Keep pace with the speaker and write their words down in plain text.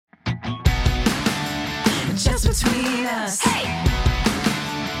Just between us. Hey.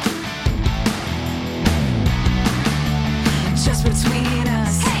 Just between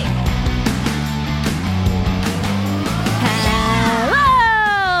us. Hey.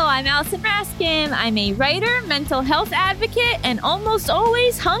 Hello, I'm Allison Raskin. I'm a writer, mental health advocate, and almost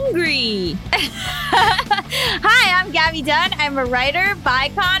always hungry. Hi, I'm Gabby Dunn. I'm a writer,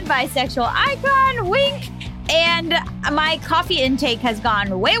 bicon, bisexual icon, wink, and my coffee intake has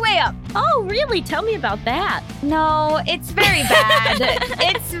gone way, way up. Oh, really? Tell me about that. No, it's very bad.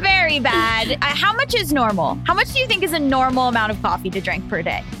 It's very bad. How much is normal? How much do you think is a normal amount of coffee to drink per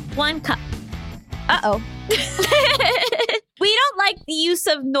day? 1 cup. Uh-oh. We don't like the use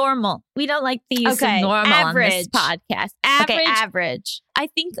of normal. We don't like the use of normal average. On this podcast. Average. Okay, average. I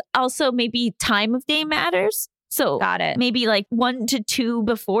think also maybe time of day matters. So Got it. Maybe like 1 to 2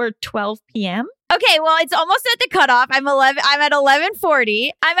 before 12 p.m. Okay, well, it's almost at the cutoff. I'm at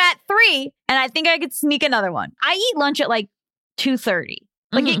 11:40. I'm at 3, and I think I could sneak another one. I eat lunch at like 2:30.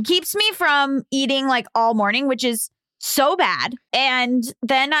 Like it keeps me from eating like all morning, which is so bad. And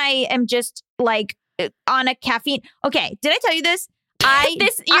then I am just like on a caffeine. Okay, did I tell you this?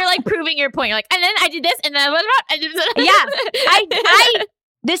 You're like proving your point. You're like, and then I did this, and then I did this. Yeah,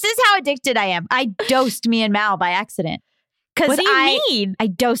 this is how addicted I am. I dosed me and Mal by accident. What do you mean? I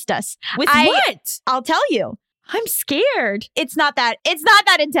dosed us. With what? I'll tell you. I'm scared. It's not that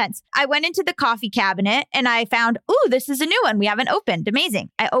intense. I went into the coffee cabinet and I found, ooh, this is a new one we haven't opened.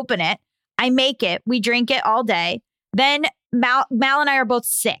 Amazing. I open it. I make it. We drink it all day. Then Mal and I are both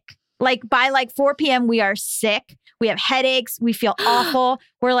sick. Like by like 4 p.m. we are sick. We have headaches. We feel awful.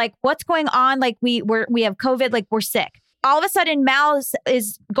 We're like, what's going on? Like we have COVID. Like we're sick. All of a sudden, Mal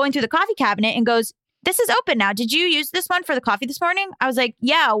is going through the coffee cabinet and goes, this is open now. Did you use this one for the coffee this morning? I was like,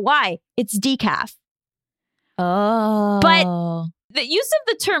 yeah, why? It's decaf. Oh. But the use of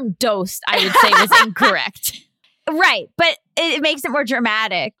the term dosed, I would say, was incorrect. Right. But it makes it more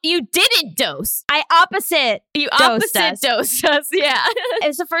dramatic. You didn't dose. You opposite dosed us. Yeah.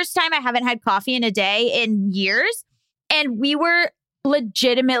 It's the first time I haven't had coffee in a day in years. And we were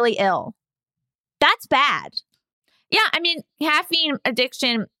legitimately ill. That's bad. Yeah. I mean, caffeine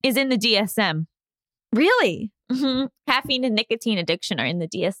addiction is in the DSM. Really? Mm-hmm. Caffeine and nicotine addiction are in the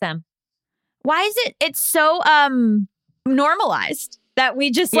DSM. Why is it's so normalized that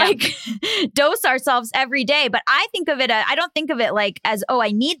we just like dose ourselves every day? But I don't think of it like as, oh,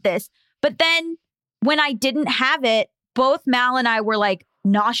 I need this. But then when I didn't have it, both Mal and I were like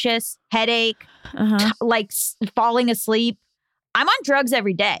nauseous, headache, like falling asleep. I'm on drugs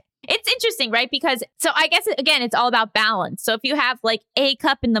every day. It's interesting, right? Because so I guess, again, it's all about balance. So if you have like a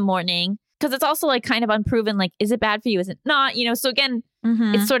cup in the morning, because it's also like kind of unproven, like, is it bad for you? Is it not? You know, so again,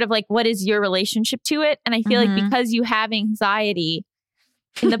 it's sort of like, what is your relationship to it? And I feel like because you have anxiety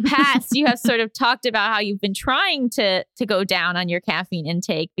in the past, you have sort of talked about how you've been trying to go down on your caffeine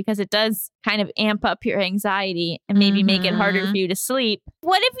intake because it does kind of amp up your anxiety and maybe make it harder for you to sleep.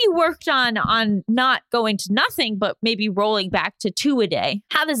 What if you worked on not going to nothing, but maybe rolling back to 2 a day?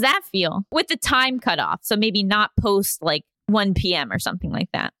 How does that feel with the time cutoff? So maybe not post like 1 p.m. or something like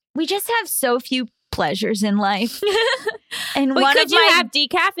that. We just have so few pleasures in life. And could you have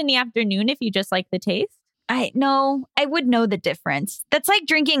decaf in the afternoon if you just like the taste? I would know the difference. That's like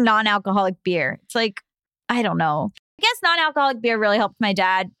drinking non-alcoholic beer. It's like, I don't know. I guess non-alcoholic beer really helped my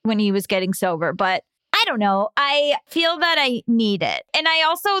dad when he was getting sober, but I don't know. I feel that I need it. And I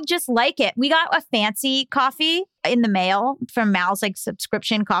also just like it. We got a fancy coffee in the mail from Mal's like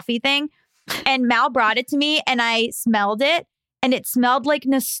subscription coffee thing. And Mal brought it to me and I smelled it. And it smelled like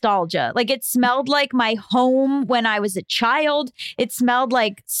nostalgia. Like it smelled like my home when I was a child. It smelled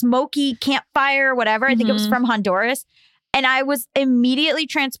like smoky campfire, whatever. I think it was from Honduras. And I was immediately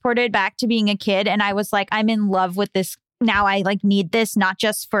transported back to being a kid. And I was like, I'm in love with this. Now I like need this, not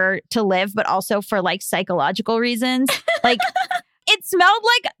just to live, but also for like psychological reasons. Like it smelled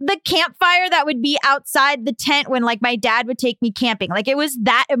like the campfire that would be outside the tent when like my dad would take me camping. Like it was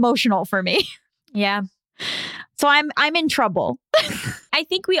that emotional for me. Yeah. So I'm in trouble. I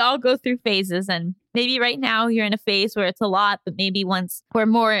think we all go through phases, and maybe right now you're in a phase where it's a lot, but maybe once we're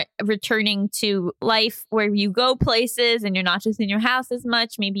more returning to life where you go places and you're not just in your house as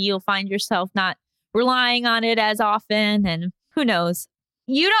much, maybe you'll find yourself not relying on it as often, and who knows?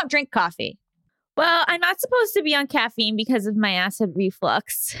 You don't drink coffee. Well, I'm not supposed to be on caffeine because of my acid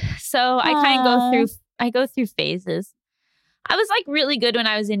reflux. So I kind of go through phases. I was like really good when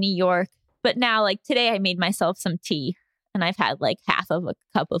I was in New York. But now, like today, I made myself some tea and I've had like half of a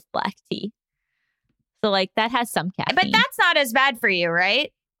cup of black tea. So like that has some caffeine. But that's not as bad for you,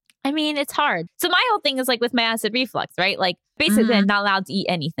 right? I mean, it's hard. So my whole thing is like with my acid reflux, right? Like basically I'm not allowed to eat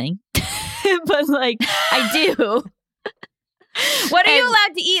anything. but like I do. What are you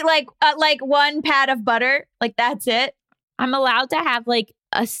allowed to eat? Like one pat of butter? Like that's it? I'm allowed to have like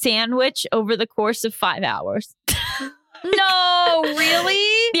a sandwich over the course of 5 hours. No,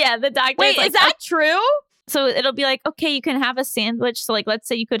 really? Yeah, the doctor. Wait, is that true? So it'll be like, okay, you can have a sandwich. So like, let's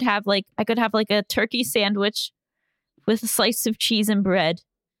say you could have like, I could have like a turkey sandwich with a slice of cheese and bread.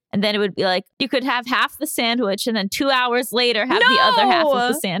 And then it would be like, you could have half the sandwich and then 2 hours later have the other half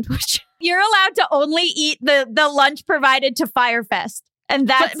of the sandwich. You're allowed to only eat the lunch provided to Firefest. And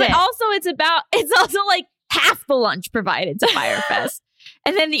that's but it. also it's also like half the lunch provided to Firefest.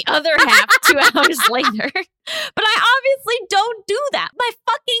 And then the other half 2 hours later. But I obviously don't do that. My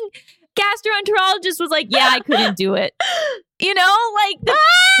fucking gastroenterologist was like, yeah, I couldn't do it. You know, like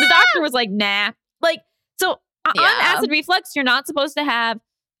the doctor was like, nah. Like, so on acid reflux, you're not supposed to have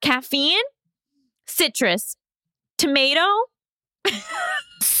caffeine, citrus, tomato,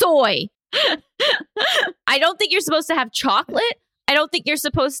 soy. I don't think you're supposed to have chocolate. I don't think you're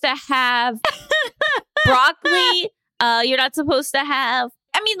supposed to have broccoli. You're not supposed to have,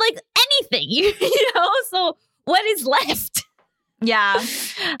 I mean, like anything, you know? So what is left? Yeah.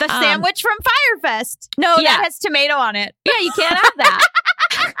 The sandwich from Firefest. No, that has tomato on it. Yeah, you can't have that.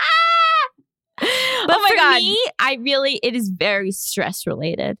 But oh my for God. me, it is very stress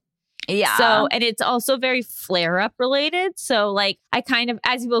related. Yeah. So, and it's also very flare up related. So like I kind of,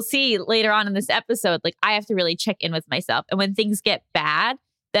 as you will see later on in this episode, like I have to really check in with myself. And when things get bad,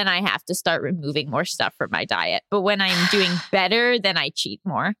 then I have to start removing more stuff from my diet. But when I'm doing better, then I cheat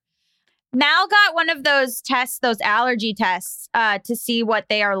more. Mal got one of those tests, those allergy tests, to see what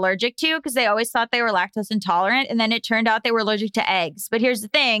they are allergic to because they always thought they were lactose intolerant. And then it turned out they were allergic to eggs. But here's the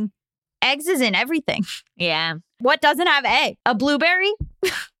thing. Eggs is in everything. Yeah. What doesn't have egg? A blueberry?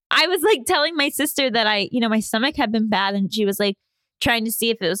 I was like telling my sister that my stomach had been bad and she was like trying to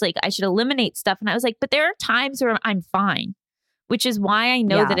see if it was like I should eliminate stuff. And I was like, but there are times where I'm fine, which is why I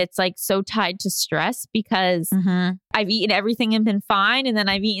know that it's like so tied to stress because I've eaten everything and been fine. And then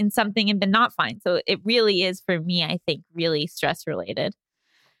I've eaten something and been not fine. So it really is for me, I think, really stress related.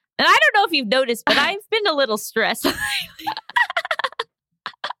 And I don't know if you've noticed, but I've been a little stressed.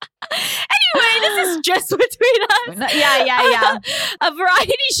 Anyway, this is Just Between Us. Yeah. A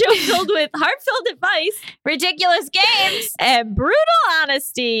variety show filled with heart-filled advice, Ridiculous games, and brutal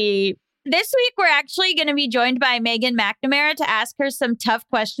honesty. This week, we're actually going to be joined by Megan McNamara to ask her some tough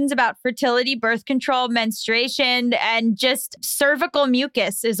questions about fertility, birth control, menstruation, and just cervical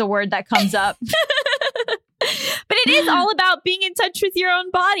mucus is a word that comes up. But it is all about being in touch with your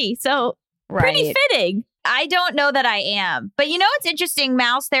own body. So pretty fitting. I don't know that I am. But you know what's interesting?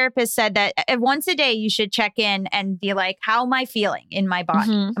 Mal's therapist said that once a day you should check in and be like, how am I feeling in my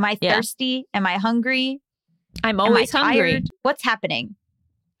body? Am I thirsty? Am I hungry? I'm always hungry. Tired? What's happening?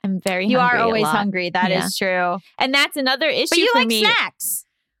 I'm very hungry. You are always hungry. That is true. And that's another issue but you for like me. Snacks.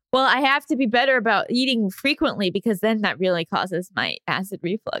 Well, I have to be better about eating frequently because then that really causes my acid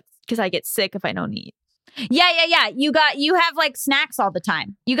reflux because I get sick if I don't eat. Yeah. You have like snacks all the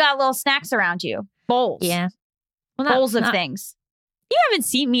time. You got little snacks around you. Bowls. Yeah. Well, bowls of things. You haven't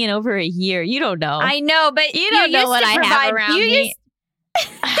seen me in over a year. You don't know. I know, but you don't know what I have around me.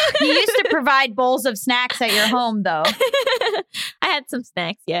 You used to provide bowls of snacks at your home, though. I had some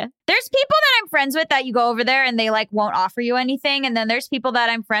snacks, yeah. There's people that I'm friends with that you go over there and they like won't offer you anything. And then there's people that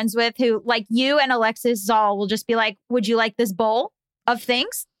I'm friends with who like you and Alexis Zoll will just be like, would you like this bowl of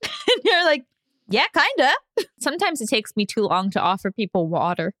things? And you're like, yeah, kind of. Sometimes it takes me too long to offer people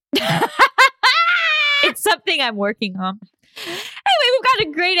water. It's something I'm working on. Anyway, we've got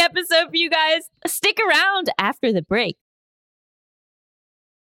a great episode for you guys. Stick around after the break.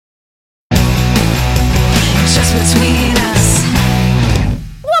 Just Between Us.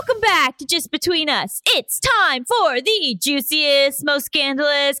 Welcome back to Just Between Us. It's time for the juiciest, most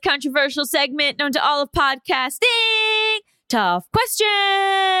scandalous, controversial segment known to all of podcasting. Tough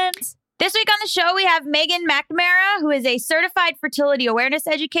questions. This week on the show, we have Megan McNamara, who is a certified fertility awareness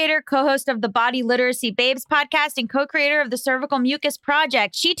educator, co-host of the Body Literacy Babes podcast, and co-creator of the Cervical Mucus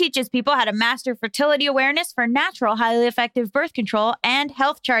Project. She teaches people how to master fertility awareness for natural, highly effective birth control and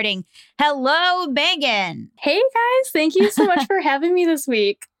health charting. Hello, Megan. Hey, guys. Thank you so much for having me this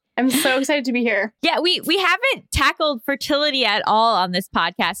week. I'm so excited to be here. Yeah, we haven't tackled fertility at all on this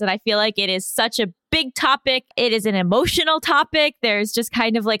podcast, and I feel like it is such a big topic. It is an emotional topic. There's just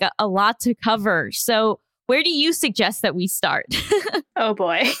kind of like a lot to cover. So where do you suggest that we start? Oh,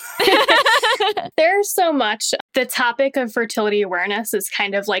 boy. There's so much. The topic of fertility awareness is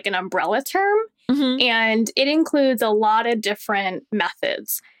kind of like an umbrella term, and it includes a lot of different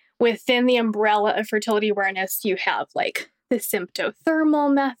methods. Within the umbrella of fertility awareness, you have like the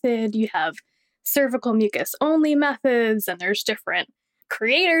symptothermal method, you have cervical mucus only methods, and there's different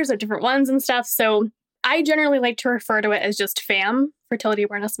creators of different ones and stuff. So I generally like to refer to it as just FAM, fertility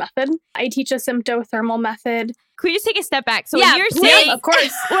awareness method. I teach a symptothermal method. Can we just take a step back? So Yeah, when you're please. saying, Of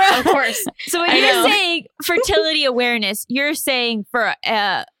course. so when I you're know. saying fertility awareness, you're saying for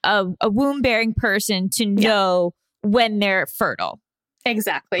a womb bearing person to know when they're fertile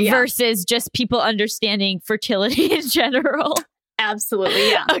Exactly. Yeah. versus just people understanding fertility in general. Absolutely.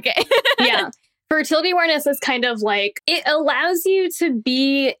 Yeah. Okay. Yeah. Fertility awareness is kind of like, it allows you to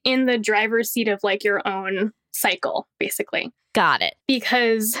be in the driver's seat of like your own cycle, basically. Got it.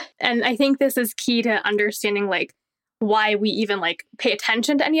 Because, and I think this is key to understanding like why we even like pay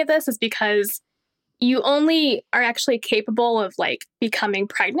attention to any of this, is because you only are actually capable of like becoming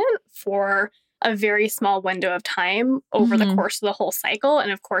pregnant for a very small window of time over the course of the whole cycle.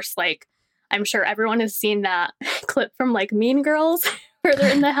 And of course, like, I'm sure everyone has seen that clip from like Mean Girls where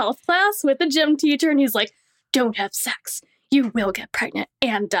they're in the health class with the gym teacher and he's like, don't have sex. You will get pregnant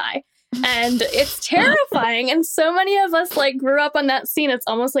and die. And it's terrifying. And so many of us like grew up on that scene. It's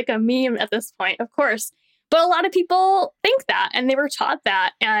almost like a meme at this point, of course. But a lot of people think that and they were taught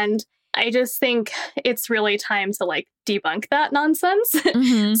that. And I just think it's really time to like debunk that nonsense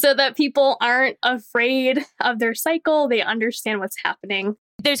so that people aren't afraid of their cycle. They understand what's happening.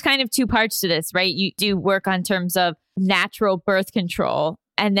 There's kind of two parts to this, right? You do work on terms of natural birth control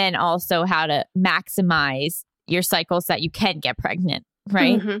and then also how to maximize your cycles so that you can get pregnant,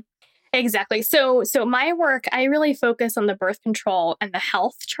 right? Exactly. So my work, I really focus on the birth control and the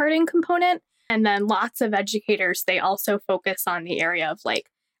health charting component. And then lots of educators, they also focus on the area of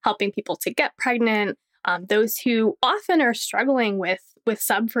like helping people to get pregnant, those who often are struggling with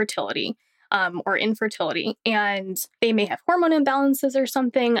subfertility or infertility, and they may have hormone imbalances or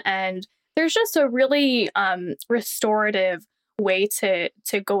something. And there's just a really restorative way to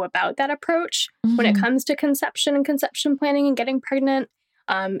go about that approach when it comes to conception and conception planning and getting pregnant.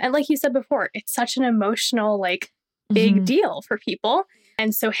 And like you said before, it's such an emotional, like big deal for people.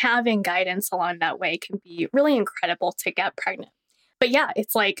 And so having guidance along that way can be really incredible to get pregnant. But yeah,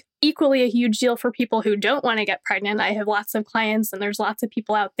 it's like equally a huge deal for people who don't want to get pregnant. I have lots of clients and there's lots of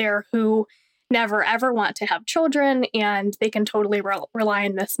people out there who never ever want to have children, and they can totally rely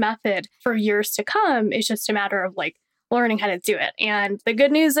on this method for years to come. It's just a matter of like learning how to do it. And the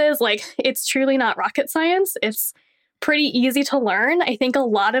good news is like, it's truly not rocket science. It's pretty easy to learn. I think a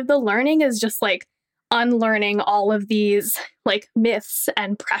lot of the learning is just like unlearning all of these like myths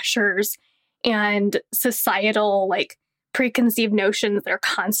and pressures and societal like preconceived notions that are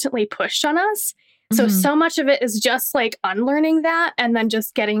constantly pushed on us. So much of it is just like unlearning that and then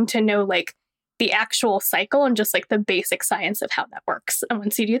just getting to know like the actual cycle and just like the basic science of how that works. And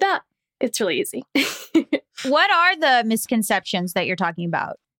once you do that, it's really easy. What are the misconceptions that you're talking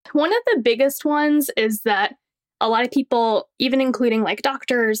about? One of the biggest ones is that a lot of people, even including like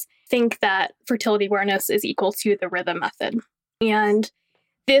doctors, think that fertility awareness is equal to the rhythm method. And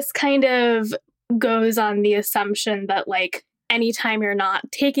this kind of goes on the assumption that like anytime you're not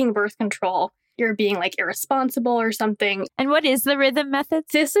taking birth control, you're being like irresponsible or something. And what is the rhythm method?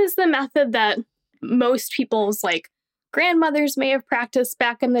 This is the method that most people's like grandmothers may have practiced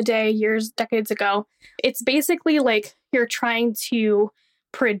back in the day, decades ago. It's basically like you're trying to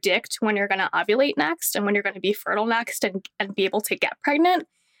predict when you're going to ovulate next and when you're going to be fertile next and be able to get pregnant.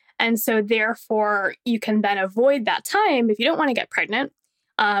 And so therefore, you can then avoid that time if you don't want to get pregnant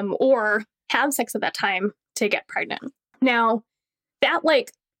or have sex at that time to get pregnant. Now, that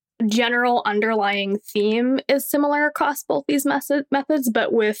like general underlying theme is similar across both these methods,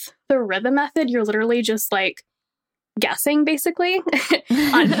 but with the rhythm method, you're literally just like guessing basically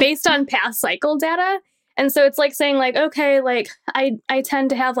based on past cycle data. And so it's like saying like, okay, like I tend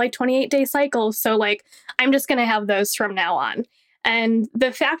to have like 28-day cycles. So like, I'm just going to have those from now on. And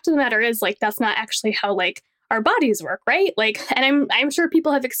the fact of the matter is like, that's not actually how like our bodies work, right? Like, and I'm sure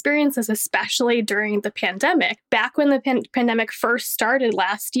people have experienced this, especially during the pandemic. Back when the pandemic first started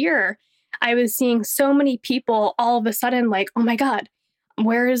last year, I was seeing so many people all of a sudden like, oh my God,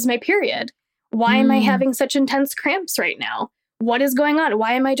 where is my period? Why am I having such intense cramps right now? What is going on?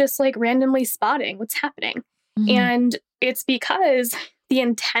 Why am I just like randomly spotting what's happening? And it's because the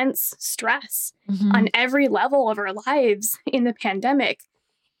intense stress on every level of our lives in the pandemic,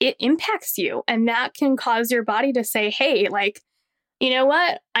 it impacts you. And that can cause your body to say, hey, like, you know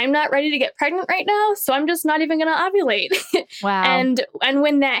what? I'm not ready to get pregnant right now, so I'm just not even going to ovulate. Wow. And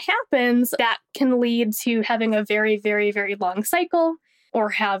when that happens, that can lead to having a very, very, very long cycle or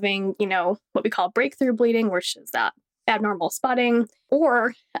having, you know, what we call breakthrough bleeding, which is that abnormal spotting.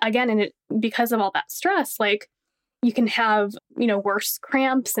 Or again, because of all that stress, like you can have, worse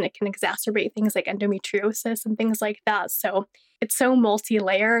cramps, and it can exacerbate things like endometriosis and things like that. So it's so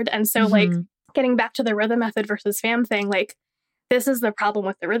multi-layered. And so like getting back to the rhythm method versus FAM thing, like this is the problem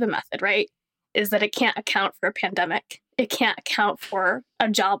with the rhythm method, right? Is that it can't account for a pandemic. It can't account for a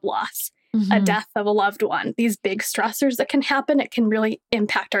job loss, a death of a loved one, these big stressors that can happen. It can really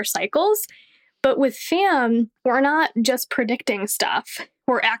impact our cycles. But with FAM, we're not just predicting stuff.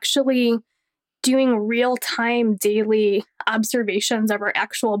 We're actually doing real-time daily observations of our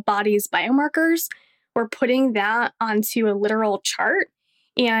actual body's biomarkers. We're putting that onto a literal chart,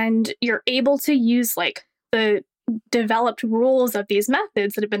 and you're able to use like the developed rules of these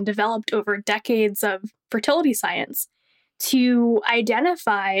methods that have been developed over decades of fertility science to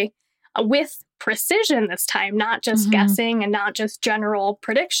identify with precision this time, not just guessing and not just general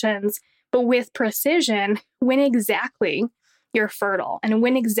predictions, but with precision when exactly you're fertile and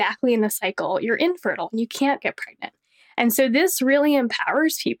when exactly in the cycle you're infertile and you can't get pregnant. And so this really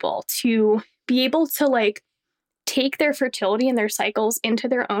empowers people to be able to like take their fertility and their cycles into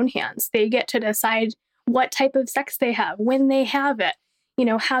their own hands. They get to decide what type of sex they have, when they have it,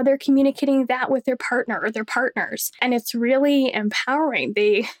 how they're communicating that with their partner or their partners. And it's really empowering.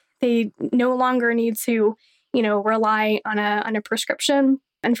 They no longer need to, rely on a prescription.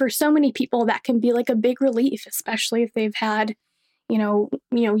 And for so many people, that can be like a big relief, especially if they've had,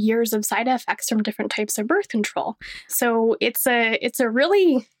 years of side effects from different types of birth control. So it's a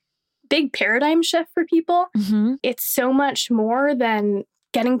really big paradigm shift for people. It's so much more than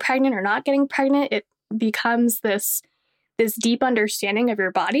getting pregnant or not getting pregnant. It becomes this deep understanding of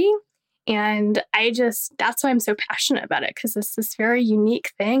your body. And that's why I'm so passionate about it, because it's this very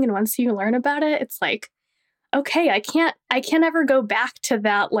unique thing. And once you learn about it, it's like, okay, I can't ever go back to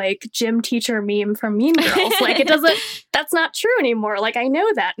that like gym teacher meme from Mean Girls. Like that's not true anymore. Like I know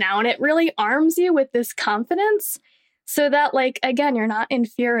that now. And it really arms you with this confidence so that like, again, you're not in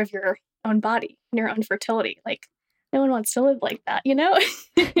fear of your own body and your own fertility. Like no one wants to live like that,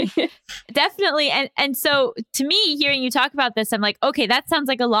 Definitely. And so to me, hearing you talk about this, I'm like, okay, that sounds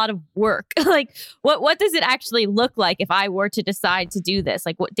like a lot of work. Like what does it actually look like if I were to decide to do this?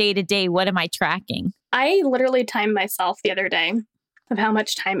 Like what day to day, what am I tracking? I literally timed myself the other day of how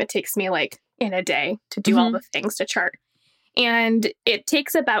much time it takes me like in a day to do all the things to chart. And it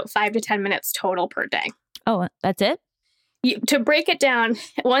takes about 5 to 10 minutes total per day. Oh, that's it? To break it down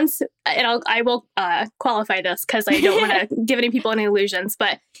once, and I will qualify this because I don't want to give any people any illusions,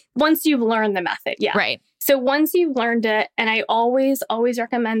 but once you've learned the method, yeah. Right. So once you've learned it, and I always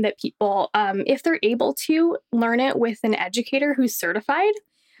recommend that people, if they're able to, learn it with an educator who's certified,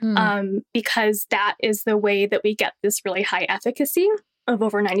 because that is the way that we get this really high efficacy of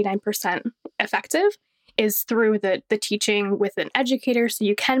over 99% effective, is through the teaching with an educator. So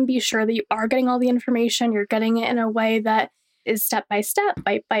you can be sure that you are getting all the information. You're getting it in a way that is step by step,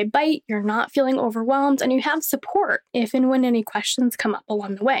 bite by bite. You're not feeling overwhelmed, and you have support if and when any questions come up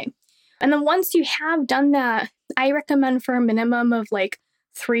along the way. And then once you have done that, I recommend for a minimum of like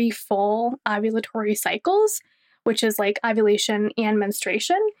 3 full ovulatory cycles, which is like ovulation and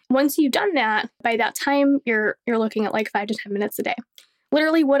menstruation. Once you've done that, by that time, you're looking at like 5 to 10 minutes a day.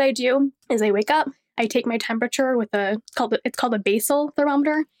 Literally what I do is I wake up, I take my temperature with it's called a basal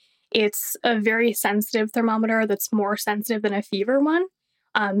thermometer. It's a very sensitive thermometer that's more sensitive than a fever one,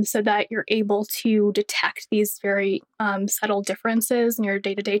 so that you're able to detect these very subtle differences in your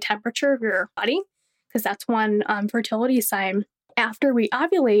day-to-day temperature of your body, because that's one fertility sign. After we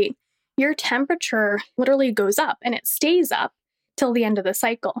ovulate, your temperature literally goes up, and it stays up till the end of the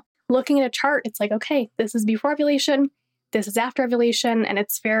cycle. Looking at a chart, it's like, okay, this is before ovulation, this is after ovulation, and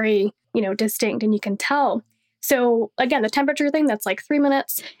it's very, distinct, and you can tell. So again, the temperature thing, that's like 3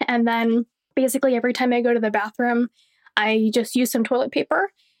 minutes. And then basically every time I go to the bathroom, I just use some toilet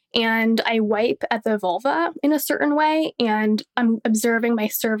paper and I wipe at the vulva in a certain way, and I'm observing my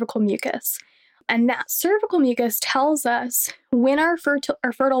cervical mucus. And that cervical mucus tells us when our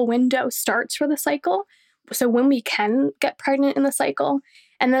fertile window starts for the cycle, so when we can get pregnant in the cycle.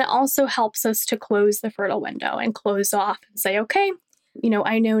 And then it also helps us to close the fertile window and close off and say, okay,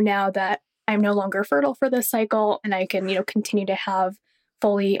 I know now that I'm no longer fertile for this cycle, and I can, continue to have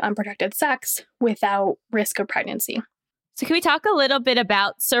fully unprotected sex without risk of pregnancy. So can we talk a little bit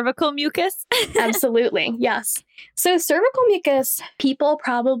about cervical mucus? Absolutely. Yes. So cervical mucus, people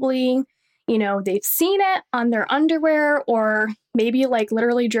probably, they've seen it on their underwear, or maybe like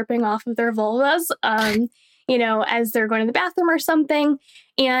literally dripping off of their vulvas, as they're going to the bathroom or something.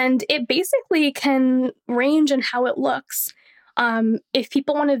 And it basically can range in how it looks. If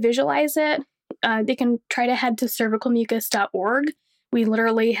people want to visualize it, they can try to head to cervicalmucus.org. We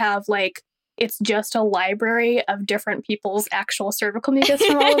literally have it's just a library of different people's actual cervical mucus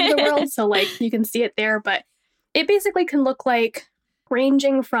from all over the world. So like you can see it there, but it basically can look like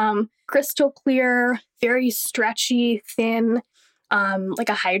ranging from crystal clear, very stretchy, thin, like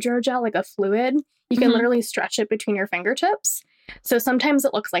a hydrogel, like a fluid. You can literally stretch it between your fingertips. So sometimes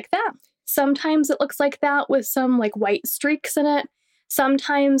it looks like that. Sometimes it looks like that with some like white streaks in it.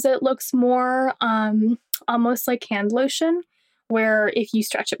 Sometimes it looks more almost like hand lotion, where if you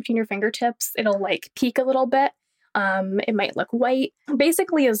stretch it between your fingertips, it'll like peak a little bit. It might look white.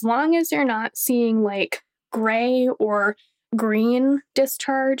 Basically, as long as you're not seeing like gray or green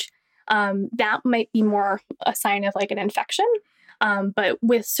discharge, that might be more a sign of like an infection. But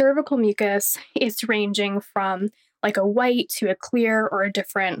with cervical mucus, it's ranging from like a white to a clear or a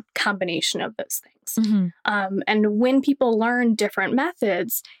different combination of those things. And when people learn different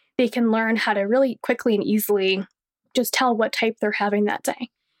methods, they can learn how to really quickly and easily just tell what type they're having that day.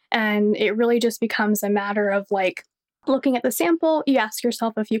 And it really just becomes a matter of like looking at the sample, you ask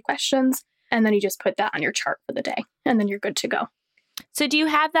yourself a few questions, and then you just put that on your chart for the day, and then you're good to go. So do you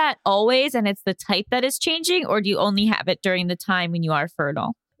have that always and it's the type that is changing, or do you only have it during the time when you are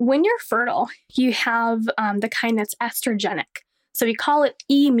fertile? When you're fertile, you have the kind that's estrogenic. So we call it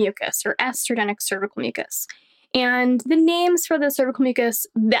E-mucus or estrogenic cervical mucus. And the names for the cervical mucus,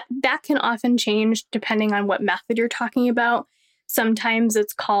 that can often change depending on what method you're talking about. Sometimes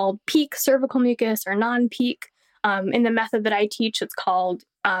it's called peak cervical mucus or non-peak. In the method that I teach, it's called,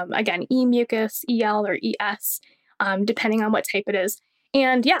 again, E-mucus, EL, or ES, depending on what type it is.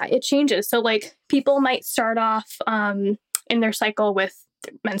 And yeah, it changes. So like people might start off in their cycle with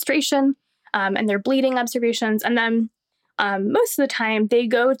menstruation and their bleeding observations. And then most of the time they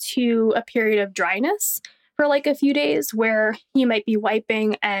go to a period of dryness for like a few days where you might be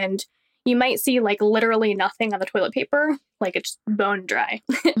wiping and you might see like literally nothing on the toilet paper, like it's bone dry.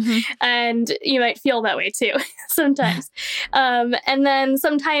 And you might feel that way too sometimes. And then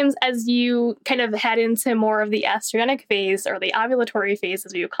sometimes as you kind of head into more of the estrogenic phase or the ovulatory phase,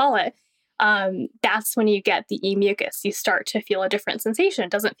 as we would call it, that's when you get the E-mucus. You start to feel a different sensation.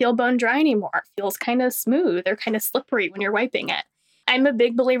 It doesn't feel bone dry anymore. It feels kind of smooth or kind of slippery when you're wiping it. I'm a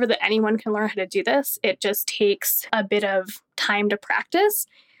big believer that anyone can learn how to do this. It just takes a bit of time to practice.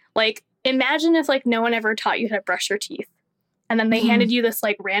 Like, imagine if like no one ever taught you how to brush your teeth. And then they handed you this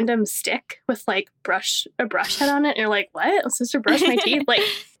like random stick with like a brush head on it. And you're like, what? I'm supposed to brush my teeth? Like,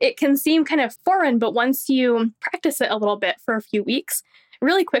 it can seem kind of foreign, but once you practice it a little bit for a few weeks,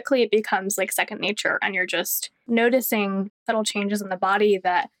 really quickly it becomes like second nature. And you're just noticing subtle changes in the body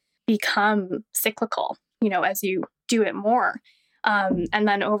that become cyclical, you know, as you do it more. And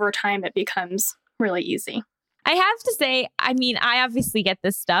then over time, it becomes really easy. I have to say, I mean, I obviously get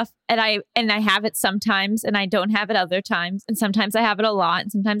this stuff and I have it sometimes and I don't have it other times. And sometimes I have it a lot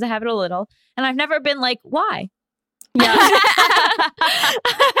and sometimes I have it a little. And I've never been like, why? Yeah.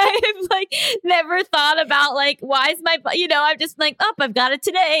 I've like never thought about like, why is my, I'm just like, oh, I've got it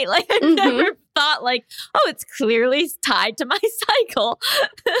today. Like I've never thought like, oh, it's clearly tied to my cycle.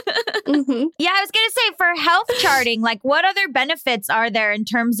 Yeah, I was going to say for health charting, like what other benefits are there in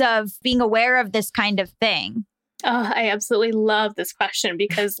terms of being aware of this kind of thing? Oh, I absolutely love this question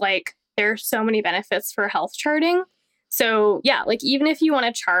because like there are so many benefits for health charting. So yeah, like even if you want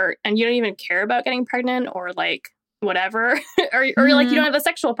to chart and you don't even care about getting pregnant or like whatever, or like you don't have a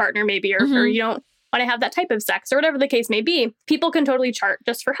sexual partner maybe, or you don't want to have that type of sex or whatever the case may be, people can totally chart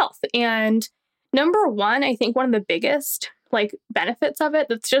just for health. And number one, I think one of the biggest like benefits of it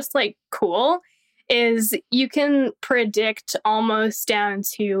that's just like cool is you can predict almost down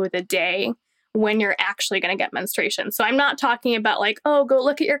to the day when you're actually going to get menstruation. So I'm not talking about like, oh, go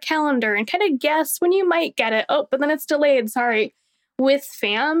look at your calendar and kind of guess when you might get it. Oh, but then it's delayed. Sorry. With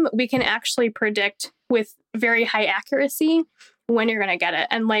FAM, we can actually predict with very high accuracy when you're going to get it.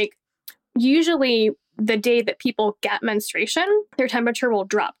 And like usually the day that people get menstruation, their temperature will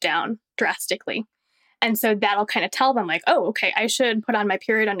drop down drastically. And so that'll kind of tell them like, oh, okay, I should put on my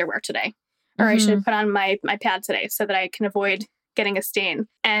period underwear today, or I should put on my pad today so that I can avoid getting a stain.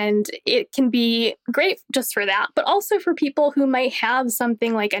 And it can be great just for that, but also for people who might have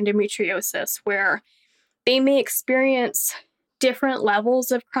something like endometriosis, where they may experience different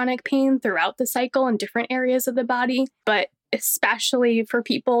levels of chronic pain throughout the cycle in different areas of the body, but especially for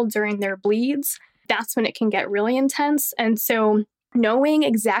people during their bleeds, that's when it can get really intense. And so knowing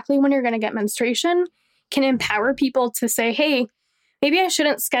exactly when you're going to get menstruation can empower people to say, hey, maybe I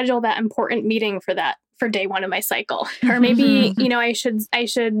shouldn't schedule that important meeting for day one of my cycle. Or maybe, I should,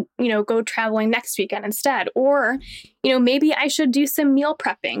 go traveling next weekend instead. Or, maybe I should do some meal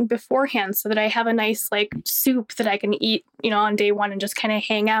prepping beforehand so that I have a nice like soup that I can eat, on day one and just kind of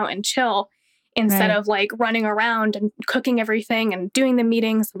hang out and chill. instead Right. of like running around and cooking everything and doing the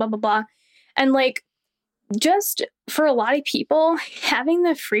meetings, blah, blah, blah. And like, just for a lot of people, having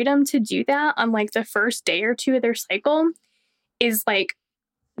the freedom to do that on like the first day or two of their cycle is like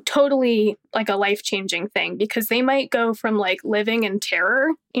totally like a life-changing thing, because they might go from like living in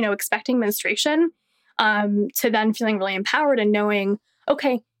terror, you know, expecting menstruation, to then feeling really empowered and knowing,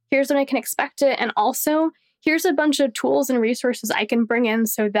 okay, here's when I can expect it. And also here's a bunch of tools and resources I can bring in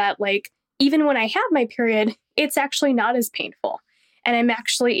so that like, even when I have my period, it's actually not as painful. And I'm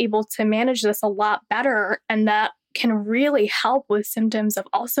actually able to manage this a lot better. And that can really help with symptoms of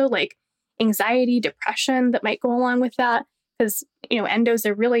also like anxiety, depression that might go along with that. Because, you know, endo is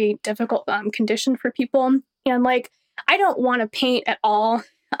a really difficult condition for people. And like, I don't want to paint at all.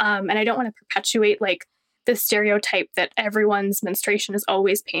 And I don't want to perpetuate like the stereotype that everyone's menstruation is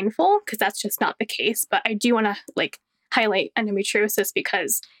always painful, because that's just not the case. But I do want to like highlight endometriosis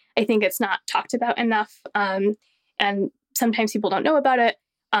because I think it's not talked about enough. And sometimes people don't know about it.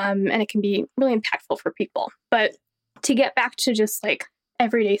 And it can be really impactful for people. But to get back to just like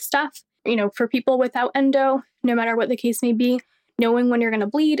everyday stuff, you know, for people without endo, no matter what the case may be, knowing when you're going to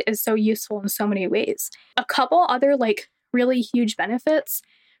bleed is so useful in so many ways. A couple other like really huge benefits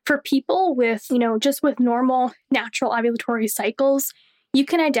for people with, you know, just with normal natural ovulatory cycles, you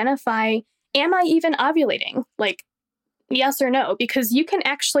can identify, am I even ovulating? Like, yes or no, because you can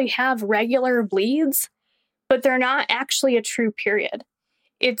actually have regular bleeds, but they're not actually a true period.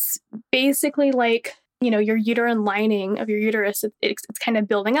 It's basically like, you know, your uterine lining of your uterus, it's kind of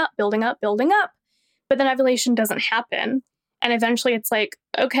building up, building up, building up. But then ovulation doesn't happen. And eventually it's like,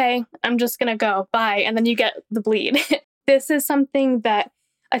 okay, I'm just going to go, bye. And then you get the bleed. This is something that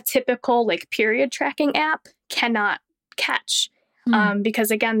a typical like period tracking app cannot catch.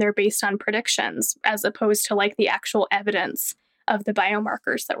 Because again, they're based on predictions as opposed to like the actual evidence of the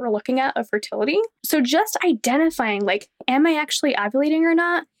biomarkers that we're looking at of fertility. So just identifying like, am I actually ovulating or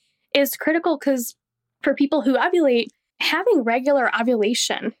not is critical, because for people who ovulate, having regular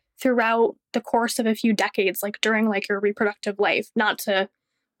ovulation throughout the course of a few decades, like during like your reproductive life, not to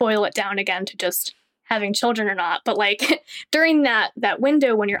boil it down again to just having children or not, but like during that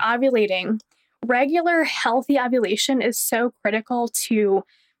window when you're ovulating, regular healthy ovulation is so critical to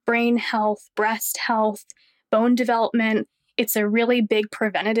brain health, breast health, bone development. It's a really big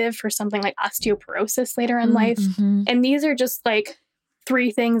preventative for something like osteoporosis later in life. And these are just like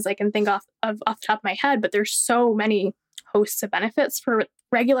 3 things I can think off the top of my head, but there's so many hosts of benefits for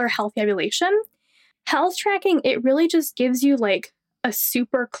regular healthy ovulation. Health tracking, it really just gives you like a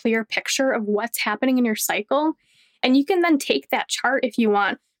super clear picture of what's happening in your cycle. And you can then take that chart if you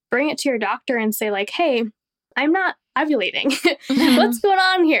want, bring it to your doctor and say like, hey, I'm not ovulating. What's going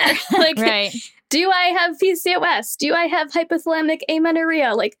on here? Like, Right. do I have PCOS? Do I have hypothalamic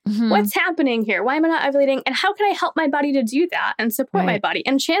amenorrhea? Like, what's happening here? Why am I not ovulating? And how can I help my body to do that and support my body?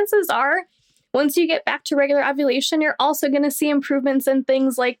 And chances are, once you get back to regular ovulation, you're also going to see improvements in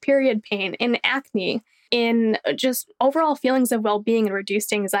things like period pain, in acne, in just overall feelings of well-being and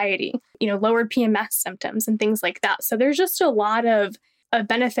reduced anxiety, you know, lowered PMS symptoms and things like that. So there's just a lot of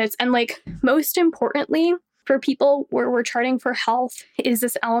benefits. And like, most importantly, for people where we're charting for health is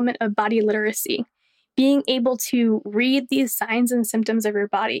this element of body literacy, being able to read these signs and symptoms of your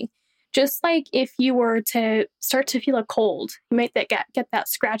body. Just like if you were to start to feel a cold, you might get that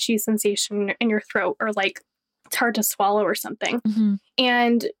scratchy sensation in your throat, or like it's hard to swallow or something.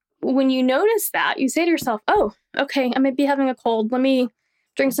 And when you notice that, you say to yourself, oh, okay, I might be having a cold. Let me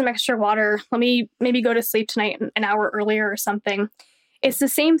drink some extra water. Let me maybe go to sleep tonight an hour earlier or something. It's the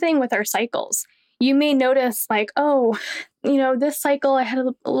same thing with our cycles. You may notice like, oh, you know, this cycle, I had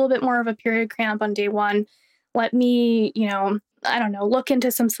a little bit more of a period cramp on day 1. Let me, you know, I don't know, look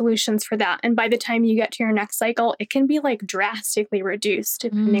into some solutions for that. And by the time you get to your next cycle, it can be like drastically reduced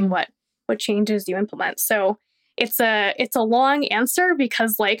depending what changes you implement. So it's a long answer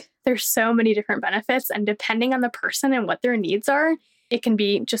because like there's so many different benefits, and depending on the person and what their needs are, it can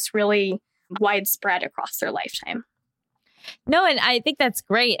be just really widespread across their lifetime. No, and I think that's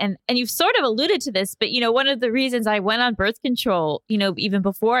great. And you've sort of alluded to this, but, you know, one of the reasons I went on birth control, you know, even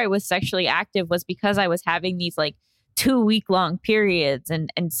before I was sexually active, was because I was having these like 2-week long periods. And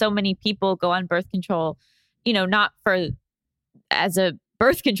so many people go on birth control, you know, not for as a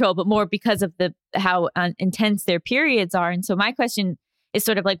birth control, but more because of how intense their periods are. And so my question is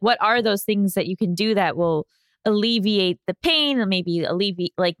sort of like, what are those things that you can do that will alleviate the pain, or maybe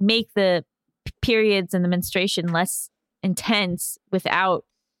make the periods and the menstruation less intense without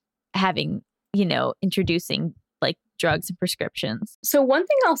having, you know, introducing like drugs and prescriptions? So one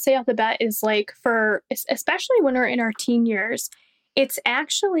thing I'll say off the bat is like, for especially when we're in our teen years, it's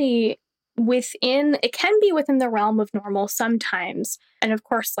actually it can be within the realm of normal sometimes. And of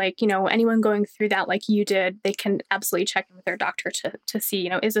course, like, anyone going through that like you did, they can absolutely check in with their doctor to see,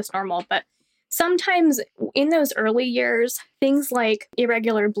 is this normal? But sometimes in those early years, things like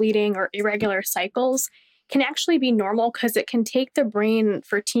irregular bleeding or irregular cycles can actually be normal because it can take the brain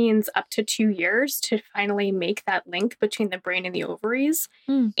for teens up to 2 years to finally make that link between the brain and the ovaries.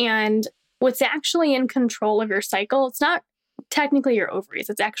 And what's actually in control of your cycle, it's not technically your ovaries,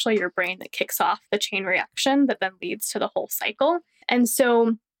 it's actually your brain that kicks off the chain reaction that then leads to the whole cycle. And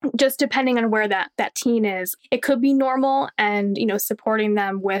so just depending on where that teen is, it could be normal, and, supporting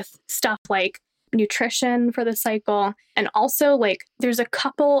them with stuff like nutrition for the cycle. And also like there's a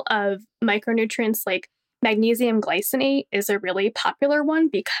couple of micronutrients like magnesium glycinate is a really popular one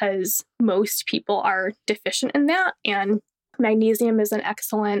because most people are deficient in that. And magnesium is an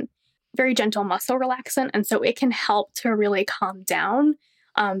excellent, very gentle muscle relaxant. And so it can help to really calm down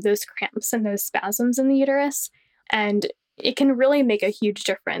those cramps and those spasms in the uterus. And it can really make a huge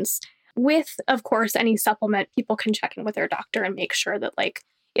difference. With, of course, any supplement, people can check in with their doctor and make sure that like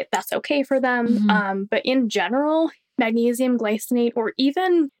that's okay for them. But in general, magnesium glycinate, or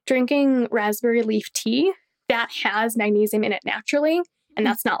even drinking raspberry leaf tea that has magnesium in it naturally, and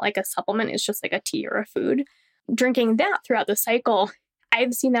that's not like a supplement, it's just like a tea or a food. Drinking that throughout the cycle,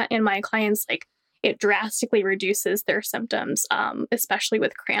 I've seen that in my clients, like it drastically reduces their symptoms, especially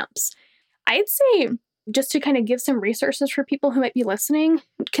with cramps. I'd say, just to kind of give some resources for people who might be listening,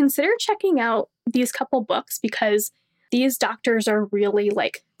 consider checking out these couple books because these doctors are really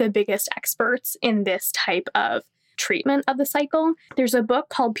like the biggest experts in this type of treatment of the cycle. There's a book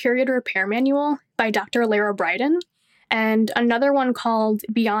called Period Repair Manual by Dr. Lara Briden, and another one called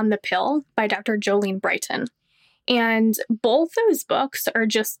Beyond the Pill by Dr. Jolene Brighton. And both those books are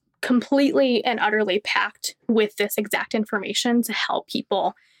just completely and utterly packed with this exact information to help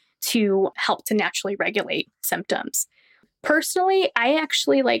people to help to naturally regulate symptoms. Personally, I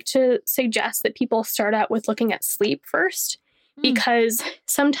actually like to suggest that people start out with looking at sleep first, because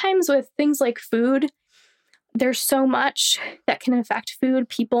sometimes with things like food, there's so much that can affect food.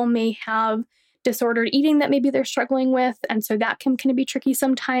 People may have disordered eating that maybe they're struggling with. And so that can be tricky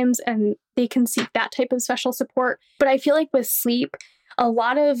sometimes, and they can seek that type of special support. But I feel like with sleep, a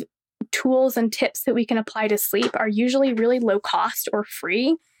lot of tools and tips that we can apply to sleep are usually really low cost or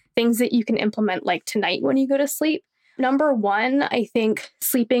free, things that you can implement like tonight when you go to sleep. Number one, I think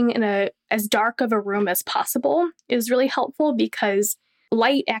sleeping in as dark of a room as possible is really helpful because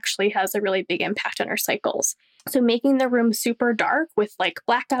light actually has a really big impact on our cycles. So making the room super dark with like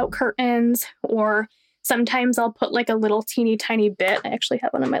blackout curtains, or sometimes I'll put like a little teeny tiny bit, I actually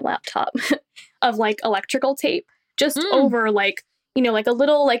have one on my laptop, of like electrical tape just over like, like a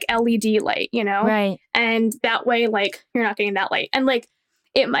little like LED light, Right. And that way, like, you're not getting that light. And like,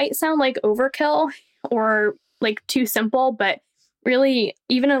 it might sound like overkill or like too simple, but really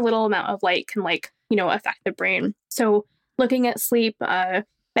even a little amount of light can like, affect the brain. So looking at sleep,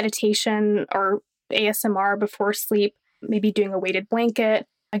 meditation or ASMR before sleep, maybe doing a weighted blanket.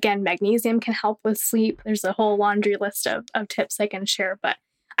 Again, magnesium can help with sleep. There's a whole laundry list of tips I can share, but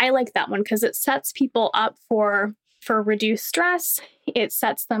I like that one because it sets people up for reduced stress. It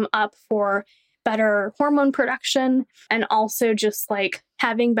sets them up for better hormone production, and also just like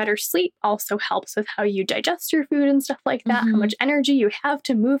having better sleep also helps with how you digest your food and stuff like that, how much energy you have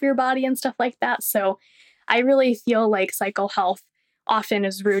to move your body and stuff like that. So I really feel like cycle health often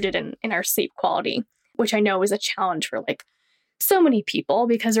is rooted in our sleep quality, which I know is a challenge for like so many people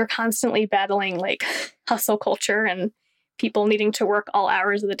because we're constantly battling like hustle culture and people needing to work all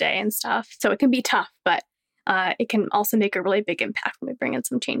hours of the day and stuff. So it can be tough, but it can also make a really big impact when we bring in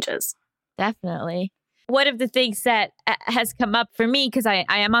some changes. Definitely. One of the things that has come up for me, because I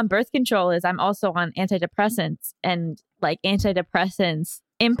am on birth control, is I'm also on antidepressants, and like antidepressants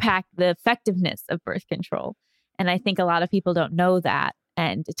impact the effectiveness of birth control. And I think a lot of people don't know that.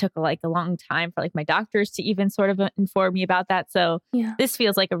 And it took like a long time for like my doctors to even sort of inform me about that. So This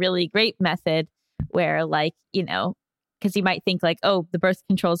feels like a really great method where like, because you might think like, oh, the birth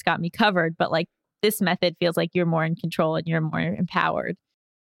control's got me covered. But like this method feels like you're more in control and you're more empowered.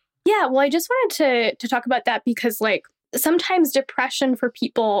 Yeah, well, I just wanted to talk about that because like sometimes depression for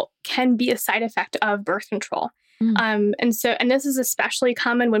people can be a side effect of birth control. And this is especially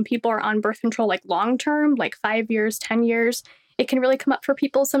common when people are on birth control, like long term, like 5 years, 10 years. It can really come up for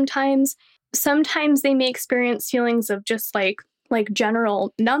people sometimes. Sometimes they may experience feelings of just like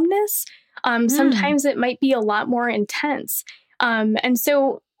general numbness. Sometimes it might be a lot more intense. And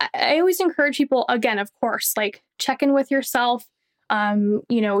so I always encourage people, again, of course, like check in with yourself.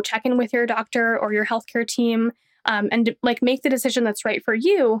 Check in with your doctor or your healthcare team, and like make the decision that's right for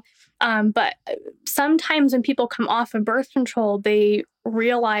you. But sometimes when people come off of birth control, they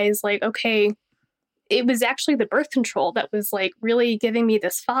realize like, okay, it was actually the birth control that was like really giving me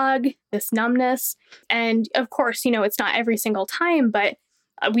this fog, this numbness. And of course, it's not every single time, but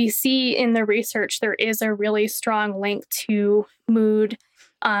we see in the research there is a really strong link to mood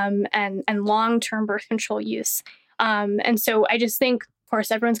and long-term birth control use. And so I just think, of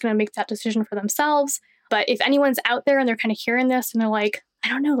course, everyone's going to make that decision for themselves. But if anyone's out there and they're kind of hearing this and they're like, I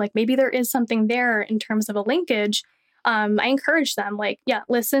don't know, like maybe there is something there in terms of a linkage, I encourage them, like, yeah,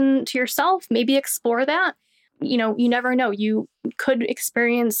 listen to yourself, maybe explore that. You never know. You could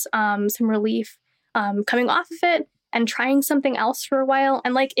experience some relief coming off of it and trying something else for a while.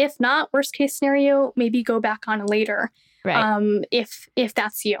 And like, if not, worst case scenario, maybe go back on later. Right. If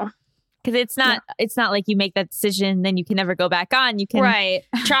that's you. Because it's not like you make that decision, then you can never go back on. You can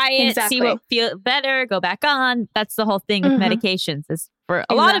try it, Exactly. see what feel better, go back on. That's the whole thing with medications. Is for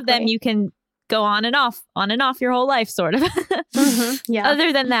a lot of them, you can go on and off your whole life, sort of. Yeah.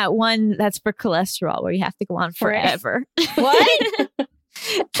 Other than that one that's for cholesterol, where you have to go on forever. What?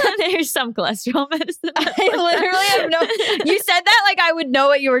 There's some cholesterol medicine. I literally have no. You said that like I would know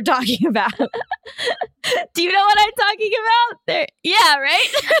what you were talking about. Do you know what I'm talking about? There, yeah, right.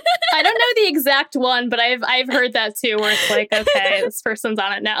 I don't know the exact one, but I've heard that too, where it's like, okay, this person's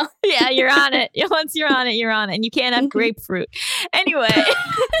on it now. Yeah, you're on it. Once you're on it, you're on it, and you can't have grapefruit. Anyway.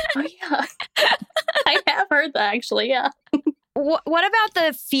 Oh yeah, I have heard that actually. Yeah. What about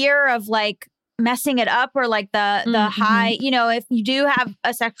the fear of like messing it up, or like the high, if you do have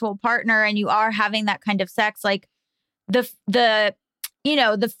a sexual partner and you are having that kind of sex, like the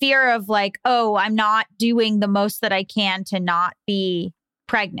fear of like, oh, I'm not doing the most that I can to not be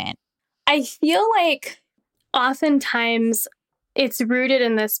pregnant. I feel like oftentimes it's rooted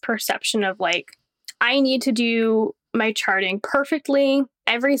in this perception of like, I need to do my charting perfectly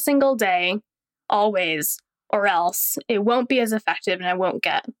every single day, always, or else it won't be as effective and I won't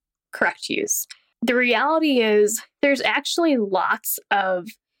get correct use. The reality is there's actually lots of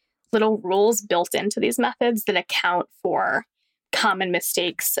little rules built into these methods that account for common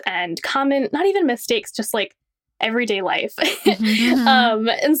mistakes and not even mistakes, just like everyday life.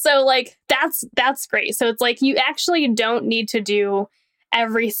 And so like, that's great. So it's like, you actually don't need to do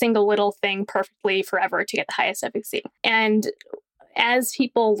every single little thing perfectly forever to get the highest efficacy. And as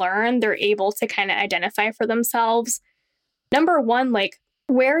people learn, they're able to kind of identify for themselves, number one, like,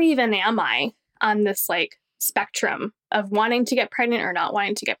 where even am I on this like spectrum of wanting to get pregnant or not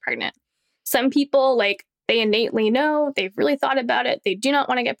wanting to get pregnant? Some people, like, they innately know, they've really thought about it, they do not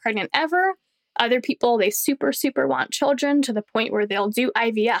want to get pregnant ever. Other people, they super, super want children to the point where they'll do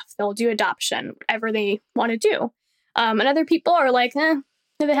IVF, they'll do adoption, whatever they want to do. And other people are like, if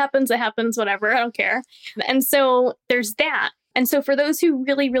it happens, whatever, I don't care. And so there's that. And so for those who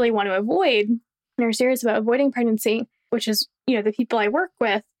really, really want to avoid, and are serious about avoiding pregnancy, which is, the people I work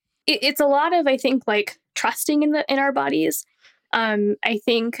with, it's a lot of, I think, like trusting in our bodies. I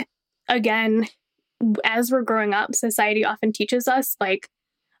think, again, as we're growing up, society often teaches us like,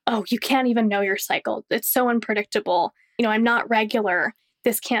 oh, you can't even know your cycle. It's so unpredictable. I'm not regular.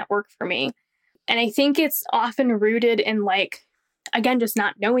 This can't work for me. And I think it's often rooted in like, again, just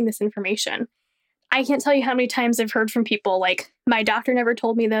not knowing this information. I can't tell you how many times I've heard from people like, my doctor never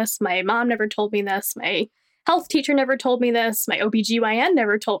told me this. My mom never told me this. My health teacher never told me this. My OBGYN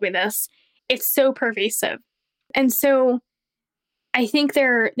never told me this. It's so pervasive. And so I think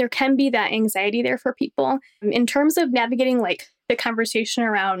there can be that anxiety there for people. In terms of navigating like the conversation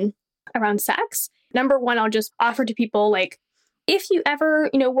around sex, number one, I'll just offer to people like, if you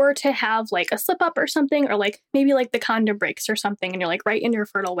ever, were to have like a slip up or something, or like maybe like the condom breaks or something, and you're like right in your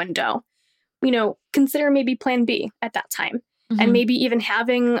fertile window, consider maybe plan B at that time. And maybe even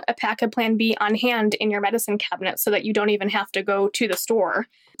having a pack of Plan B on hand in your medicine cabinet so that you don't even have to go to the store.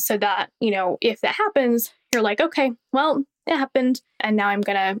 So that, if that happens, you're like, okay, well, it happened. And now I'm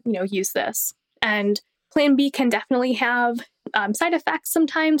going to, use this. And Plan B can definitely have side effects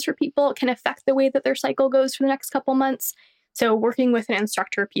sometimes for people. It can affect the way that their cycle goes for the next couple months. So working with an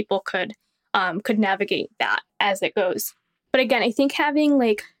instructor, people could navigate that as it goes. But again, I think having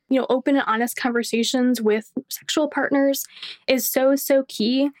like, open and honest conversations with sexual partners is so, so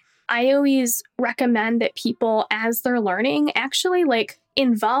key. I always recommend that people, as they're learning, actually like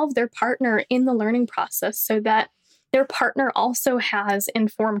involve their partner in the learning process so that their partner also has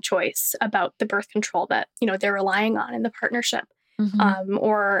informed choice about the birth control that, they're relying on in the partnership,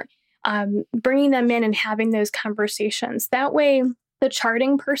 or bringing them in and having those conversations. That way, the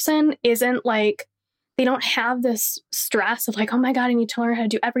charting person isn't like, they don't have this stress of like, oh my God, I need to learn how to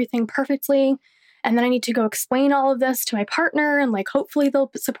do everything perfectly. And then I need to go explain all of this to my partner and like, hopefully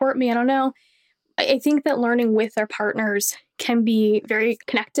they'll support me. I don't know. I think that learning with their partners can be very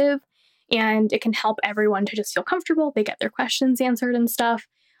connective and it can help everyone to just feel comfortable. They get their questions answered and stuff.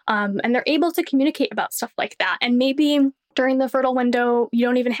 And they're able to communicate about stuff like that. And maybe during the fertile window, you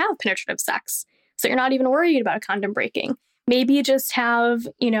don't even have penetrative sex. So you're not even worried about a condom breaking. Maybe you just have,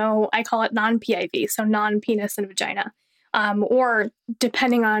 I call it non-PIV, so non-penis and vagina. Or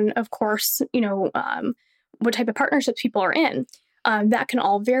depending on, of course, what type of partnerships people are in, that can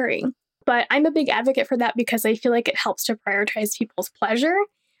all vary. But I'm a big advocate for that because I feel like it helps to prioritize people's pleasure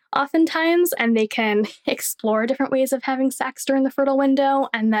oftentimes, and they can explore different ways of having sex during the fertile window.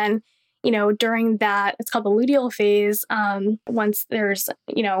 And then, during that, it's called the luteal phase, once there's,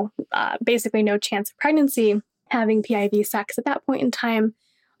 basically no chance of pregnancy, having PIV sex at that point in time.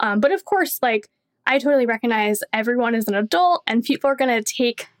 But of course, like, I totally recognize everyone is an adult and people are going to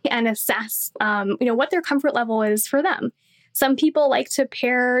take and assess, what their comfort level is for them. Some people like to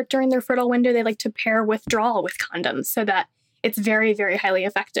pair during their fertile window. They like to pair withdrawal with condoms so that it's very, very highly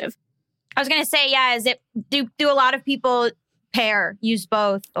effective. I was going to say, yeah, do a lot of people use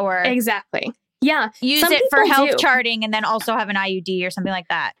both or exactly. Yeah. Use it for health charting and then also have an IUD or something like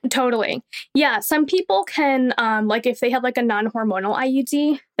that. Totally. Yeah. Some people can, like if they have like a non-hormonal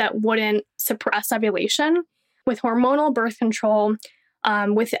IUD that wouldn't suppress ovulation, with hormonal birth control,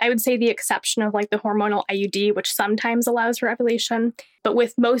 with, I would say, the exception of like the hormonal IUD, which sometimes allows for ovulation, but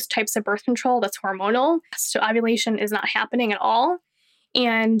with most types of birth control that's hormonal, so ovulation is not happening at all.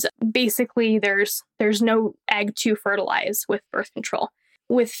 And basically there's no egg to fertilize with birth control.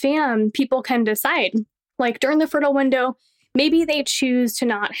 With FAM, people can decide, like during the fertile window, maybe they choose to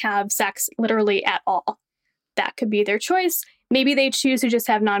not have sex literally at all. That could be their choice. Maybe they choose to just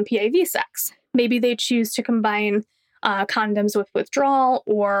have non-PIV sex. Maybe they choose to combine condoms with withdrawal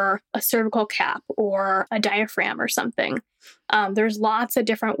or a cervical cap or a diaphragm or something. There's lots of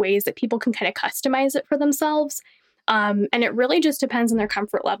different ways that people can kind of customize it for themselves. And it really just depends on their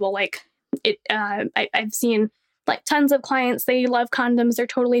comfort level. Like I've seen like tons of clients, they love condoms. They're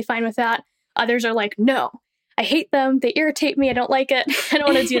totally fine with that. Others are like, no, I hate them. They irritate me. I don't like it. I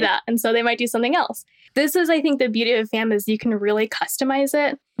don't want to do that. And so they might do something else. This is, I think, the beauty of FAM is you can really customize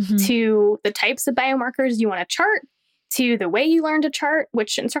it to the types of biomarkers you want to chart, to the way you learn to chart,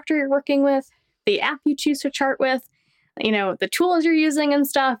 which instructor you're working with, the app you choose to chart with, the tools you're using and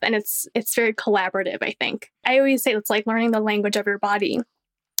stuff. And it's very collaborative, I think. I always say it's like learning the language of your body.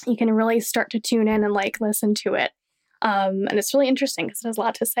 You can really start to tune in and like listen to it. And it's really interesting because it has a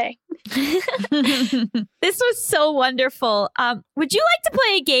lot to say. This was so wonderful. Would you like to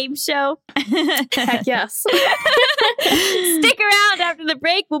play a game show? Heck yes. Stick around after the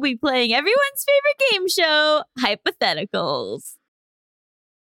break. We'll be playing everyone's favorite game show, Hypotheticals.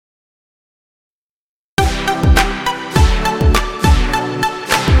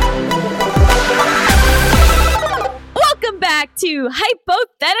 Welcome back to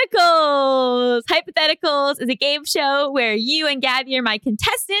Hypotheticals. Hypotheticals is a game show where you and Gabby are my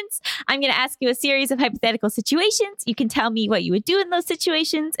contestants. I'm going to ask you a series of hypothetical situations. You can tell me what you would do in those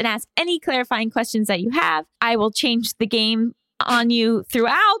situations and ask any clarifying questions that you have. I will change the game on you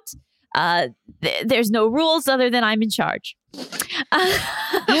throughout. There's no rules other than I'm in charge.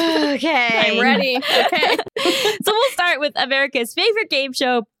 Okay. I'm ready. Okay. So we'll start with America's favorite game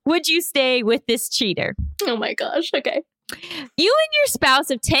show. Would you stay with this cheater? Oh my gosh. Okay. You and your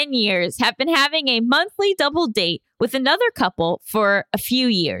spouse of 10 years have been having a monthly double date with another couple for a few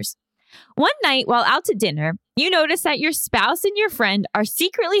years. One night while out to dinner, you notice that your spouse and your friend are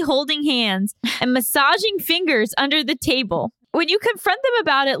secretly holding hands and massaging fingers under the table. When you confront them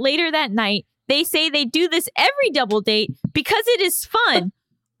about it later that night, they say they do this every double date because it is fun.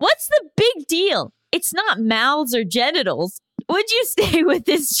 What's the big deal? It's not mouths or genitals. Would you stay with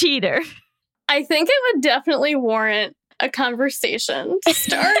this cheater? I think it would definitely warrant a conversation to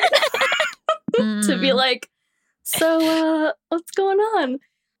start. To be like, so what's going on?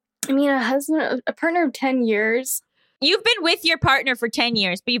 I mean, a partner of 10 years. You've been with your partner for 10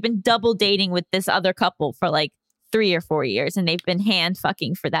 years, but you've been double dating with this other couple for like 3 or 4 years, and they've been hand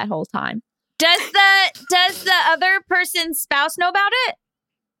fucking for that whole time. Does the other person's spouse know about it?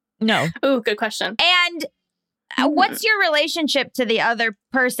 No. Ooh, good question. And what's your relationship to the other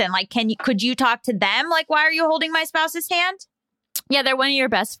person? Like, could you talk to them? Like, why are you holding my spouse's hand? Yeah, they're one of your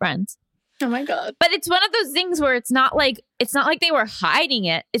best friends. Oh my God. But it's one of those things where it's not like they were hiding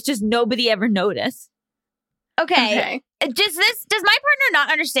it. It's just nobody ever noticed. Okay. Does my partner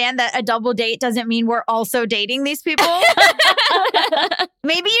not understand that a double date doesn't mean we're also dating these people?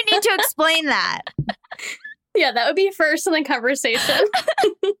 Maybe you need to explain that. Yeah, that would be first in the conversation.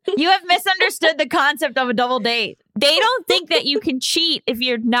 You have misunderstood the concept of a double date. They don't think that you can cheat if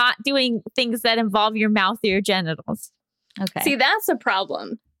you're not doing things that involve your mouth or your genitals. Okay. See, that's a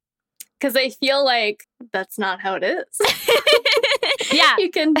problem. Because I feel like that's not how it is. Yeah. You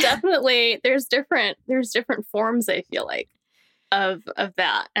can definitely, there's different forms, I feel like, of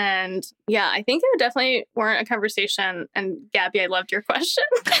that. And yeah, I think it would definitely warrant a conversation. And Gabby, I loved your question.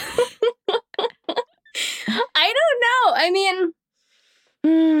 I don't know. I mean,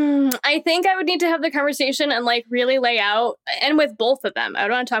 I think I would need to have the conversation and like really lay out, and with both of them. I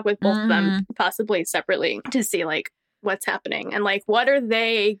would want to talk with both of them, possibly separately, to see like what's happening and like what are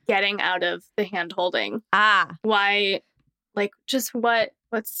they getting out of the hand holding. Why, like, just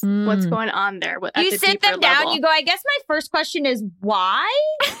what's going on there. You sit them down, you go, I guess my first question is why?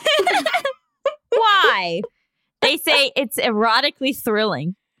 Why? They say it's erotically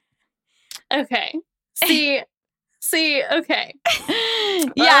thrilling. Okay. See, okay.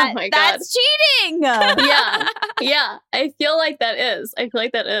 Yeah, oh my that's cheating. Yeah. I feel like that is.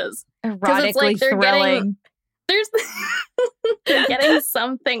 Erotically like thrilling. They're getting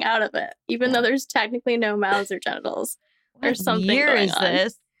something out of it, even though there's technically no mouths or genitals. There's something year going is on.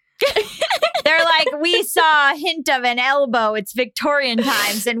 this? They're like, we saw a hint of an elbow. It's Victorian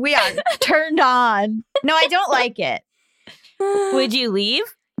times, and we are turned on. No, I don't like it. Would you leave?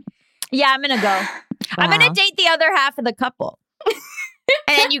 Yeah, I'm gonna go. I'm gonna date the other half of the couple.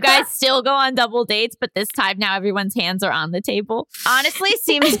 And then you guys still go on double dates, but this time now everyone's hands are on the table. Honestly,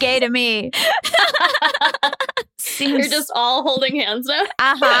 seems gay to me. You're just all holding hands now?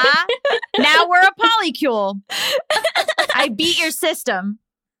 Now we're a polycule. I beat your system.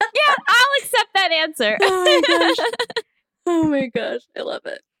 Yeah, I'll accept that answer. Oh my gosh. I love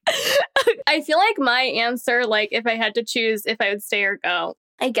it. I feel like my answer, like if I had to choose if I would stay or go,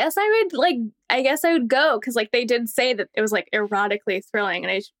 I guess I would go, because like they did say that it was like erotically thrilling,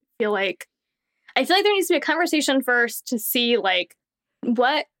 and I feel like there needs to be a conversation first to see like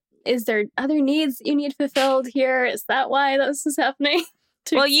what is there other needs you need fulfilled here. Is that why this is happening?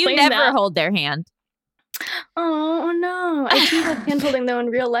 Well, you never hold their hand. Oh no, I do have hand holding though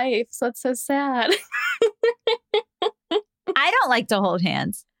in real life, so that's so sad. I don't like to hold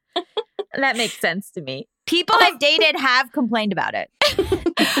hands. That makes sense to me. People I've dated have complained about it.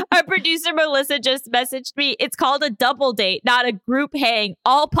 Our producer Melissa just messaged me. It's called a double date, not a group hang.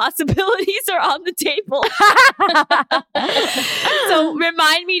 All possibilities are on the table. So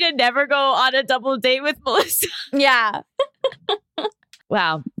remind me to never go on a double date with Melissa. Yeah.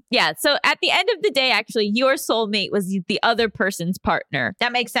 Wow. Yeah. So at the end of the day, actually, your soulmate was the other person's partner.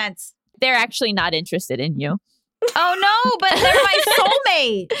 That makes sense. They're actually not interested in you. Oh no, but they're my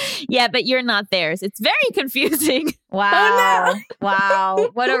soulmate. Yeah, but you're not theirs. It's very confusing. Wow. Oh, no. Wow.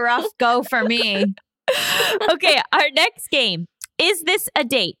 What a rough go for me. Okay, our next game. Is this a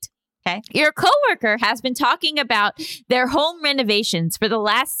date? Okay. Your coworker has been talking about their home renovations for the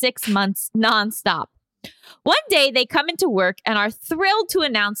last 6 months nonstop. One day they come into work and are thrilled to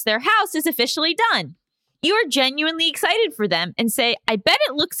announce their house is officially done. You are genuinely excited for them and say, I bet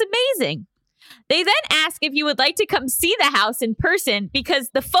it looks amazing. They then ask if you would like to come see the house in person because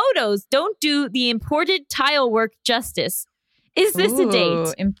the photos don't do the imported tile work justice. Is this a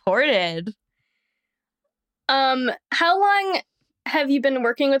date? Imported. How long have you been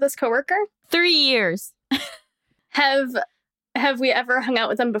working with this coworker? 3 years. Have we ever hung out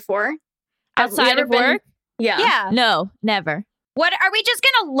with them before? Outside of work? Yeah. No, never. What are we just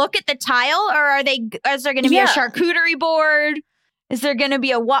gonna look at the tile, or is there gonna be a charcuterie board? Is there going to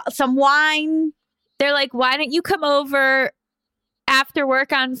be some wine? They're like, why don't you come over after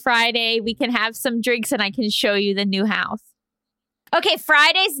work on Friday? We can have some drinks and I can show you the new house. Okay,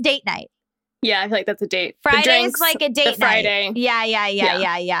 Friday's date night. Yeah, I feel like that's a date. Friday's like a date night. Friday.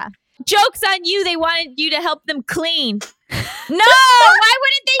 Yeah. Joke's on you. They wanted you to help them clean. No, why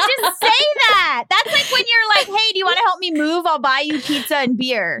wouldn't they just say that? That's like when you're like, hey, do you want to help me move? I'll buy you pizza and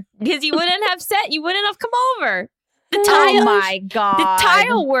beer. Because you wouldn't have come over. The tile, oh my God. The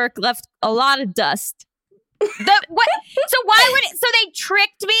tile work left a lot of dust. What? So why would it? So they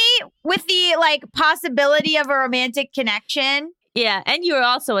tricked me with the like possibility of a romantic connection. Yeah, and you're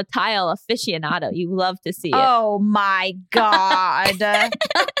also a tile aficionado. You love to see it. Oh my God.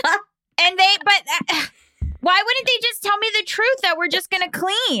 Why wouldn't they just tell me the truth that we're just going to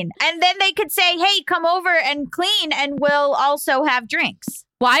clean? And then they could say, hey, come over and clean and we'll also have drinks.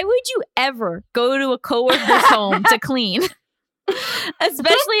 Why would you ever go to a coworker's home to clean?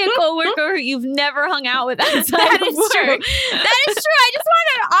 Especially a coworker who you've never hung out with outside of work. True. That is true. I just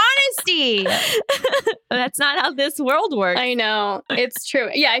wanted honesty. That's not how this world works. I know. It's true.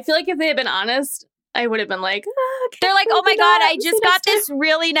 Yeah, I feel like if they had been honest, I would have been like, oh, okay, They're like, oh my maybe God, not. I just got this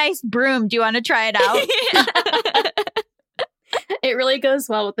really nice broom. Do you want to try it out? It really goes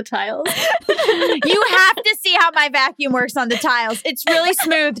well with the tiles. You have to see how my vacuum works on the tiles. It's really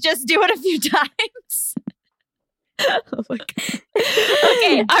smooth. Just do it a few times. Oh my God.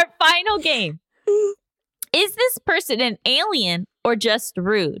 Okay, our final game. Is this person an alien or just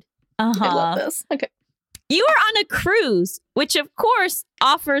rude? I love this. Okay. You are on a cruise, which of course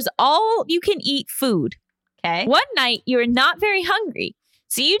offers all you can eat food. Okay. One night, you're not very hungry,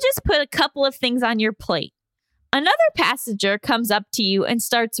 so you just put a couple of things on your plate. Another passenger comes up to you and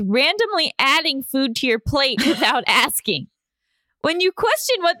starts randomly adding food to your plate without asking. When you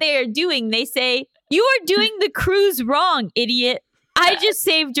question what they are doing, they say, "You are doing the cruise wrong, idiot. I just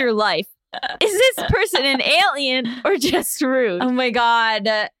saved your life." Is this person an alien or just rude? Oh my God.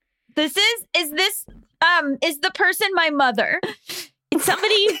 Is the person my mother? It's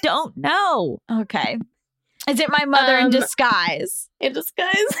somebody you don't know. Okay. Is it my mother in disguise? In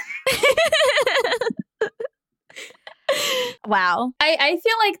disguise. Wow. I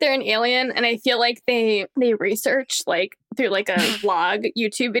feel like they're an alien, and I feel like they research like through like a vlog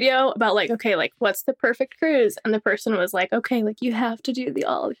YouTube video about like, okay, like what's the perfect cruise? And the person was like, okay, like you have to do the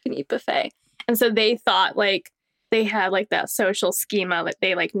all you can eat buffet. And so they thought like they had like that social schema that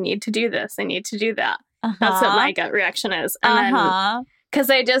they like need to do this, they need to do that. That's what my gut reaction is. And then because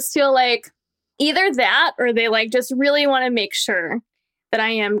I just feel like either that or they like just really want to make sure that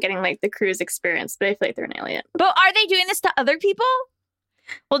I am getting like the cruise experience, but I feel like they're an alien. But are they doing this to other people?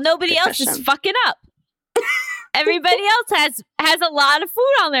 Well, nobody else is fucking up. Everybody else has a lot of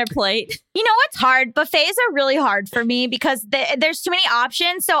food on their plate. You know what's hard? Buffets are really hard for me because there's too many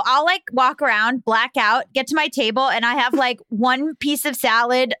options. So I'll like walk around, black out, get to my table, and I have like one piece of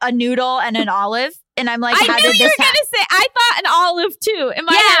salad, a noodle, and an olive. And I'm like, I knew you were going to say, I thought an olive too. In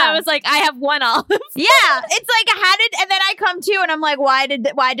my head, I was like, I have one olive. Yeah. It's like, and then I come to and I'm like, why did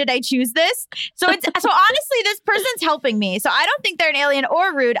I choose this? So honestly, this person's helping me. So I don't think they're an alien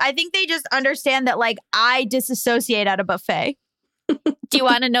or rude. I think they just understand that like I disassociate at a buffet. Do you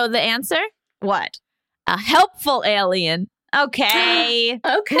want to know the answer? What? A helpful alien. Okay.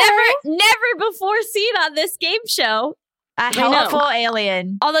 Okay. Never before seen on this game show. A helpful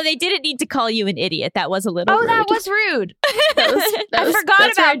alien. Although they didn't need to call you an idiot. That was a little rude. That was rude. I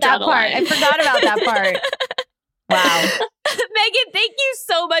forgot about that part. I forgot about that part. Wow. Megan, thank you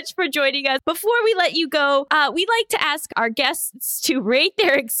so much for joining us. Before we let you go, we'd like to ask our guests to rate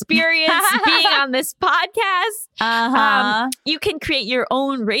their experience being on this podcast. You can create your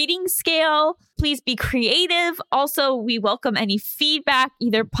own rating scale. Please be creative. Also, we welcome any feedback,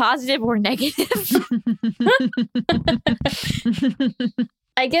 either positive or negative.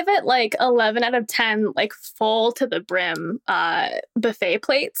 I give it like 11 out of 10, like full to the brim buffet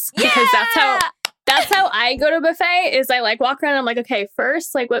plates. Because that's how I go to buffet is I like walk around and I'm like, okay,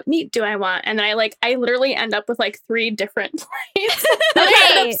 first, like what meat do I want? And then I literally end up with like 3 different plates. And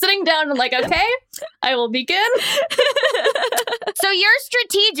I end up sitting down and like, okay, I will begin. So you're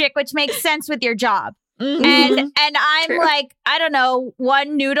strategic, which makes sense with your job. Mm-hmm. And I'm True. like, I don't know,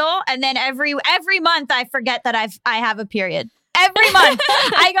 one noodle. And then every month I forget that I have a period. Every month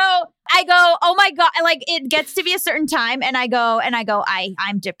I go, oh my God, like it gets to be a certain time and I go,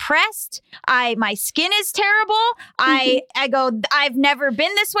 I'm depressed. My skin is terrible. I go, I've never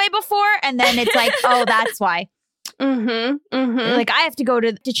been this way before. And then it's like, oh, that's why. Like I have to go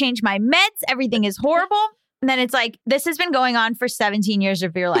to change my meds. Everything is horrible. And then it's like, this has been going on for 17 years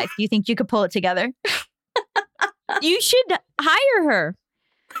of your life. Do you think you could pull it together? You should hire her.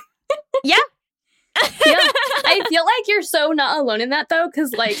 Yeah. Yeah. I feel like you're so not alone in that though,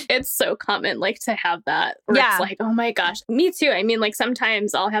 because like it's so common like to have that where it's like, oh my gosh, me too. I mean, like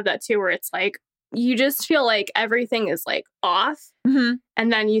sometimes I'll have that too where it's like you just feel like everything is like off and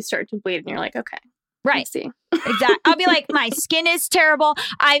then you start to bleed and you're like, okay, right. See. Exactly. I'll be like, my skin is terrible.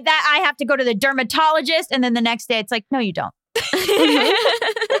 I have to go to the dermatologist, and then the next day it's like, no, you don't.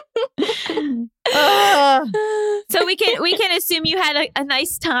 So we can assume you had a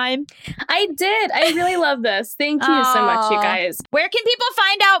nice time. I did. I really love this. Thank you so much, you guys. Where can people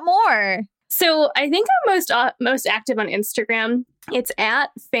find out more? So I think I'm most active on Instagram. It's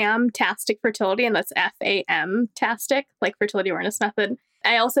at Famtastic Fertility, and that's FAM-tastic, like fertility awareness method.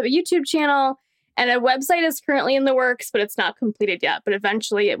 I also have a YouTube channel, and a website is currently in the works, but it's not completed yet. But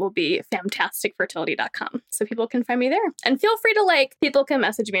eventually it will be famtasticfertility.com. So people can find me there. And feel free to people can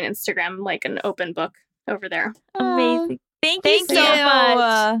message me on Instagram, like an open book over there. Amazing. Thank you so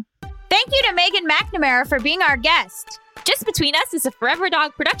much. Thank you to Megan McNamara for being our guest. Just Between Us is a Forever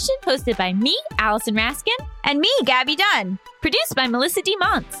Dog production hosted by me, Allison Raskin, and me, Gabby Dunn. Produced by Melissa D.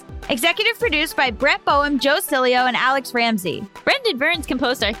 Monts. Executive produced by Brett Boehm, Joe Cilio, and Alex Ramsey. Brendan Burns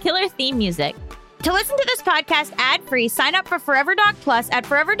composed our killer theme music. To listen to this podcast ad-free, sign up for Forever Dog Plus at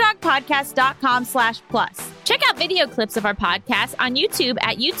foreverdogpodcast.com/plus. Check out video clips of our podcast on YouTube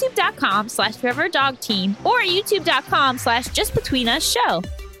at youtube.com/foreverdogteam or youtube.com/justbetweenusshow.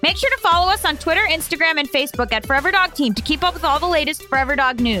 Make sure to follow us on Twitter, Instagram, and Facebook at Forever Dog Team to keep up with all the latest Forever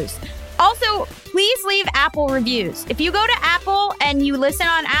Dog news. Also, please leave Apple reviews. If you go to Apple and you listen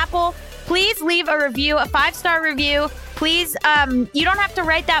on Apple, please leave a review, a 5-star review. Please, you don't have to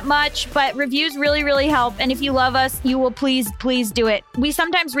write that much, but reviews really, really help. And if you love us, you will please do it. We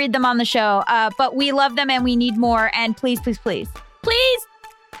sometimes read them on the show, but we love them and we need more. And please. Please.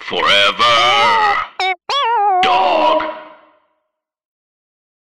 Forever.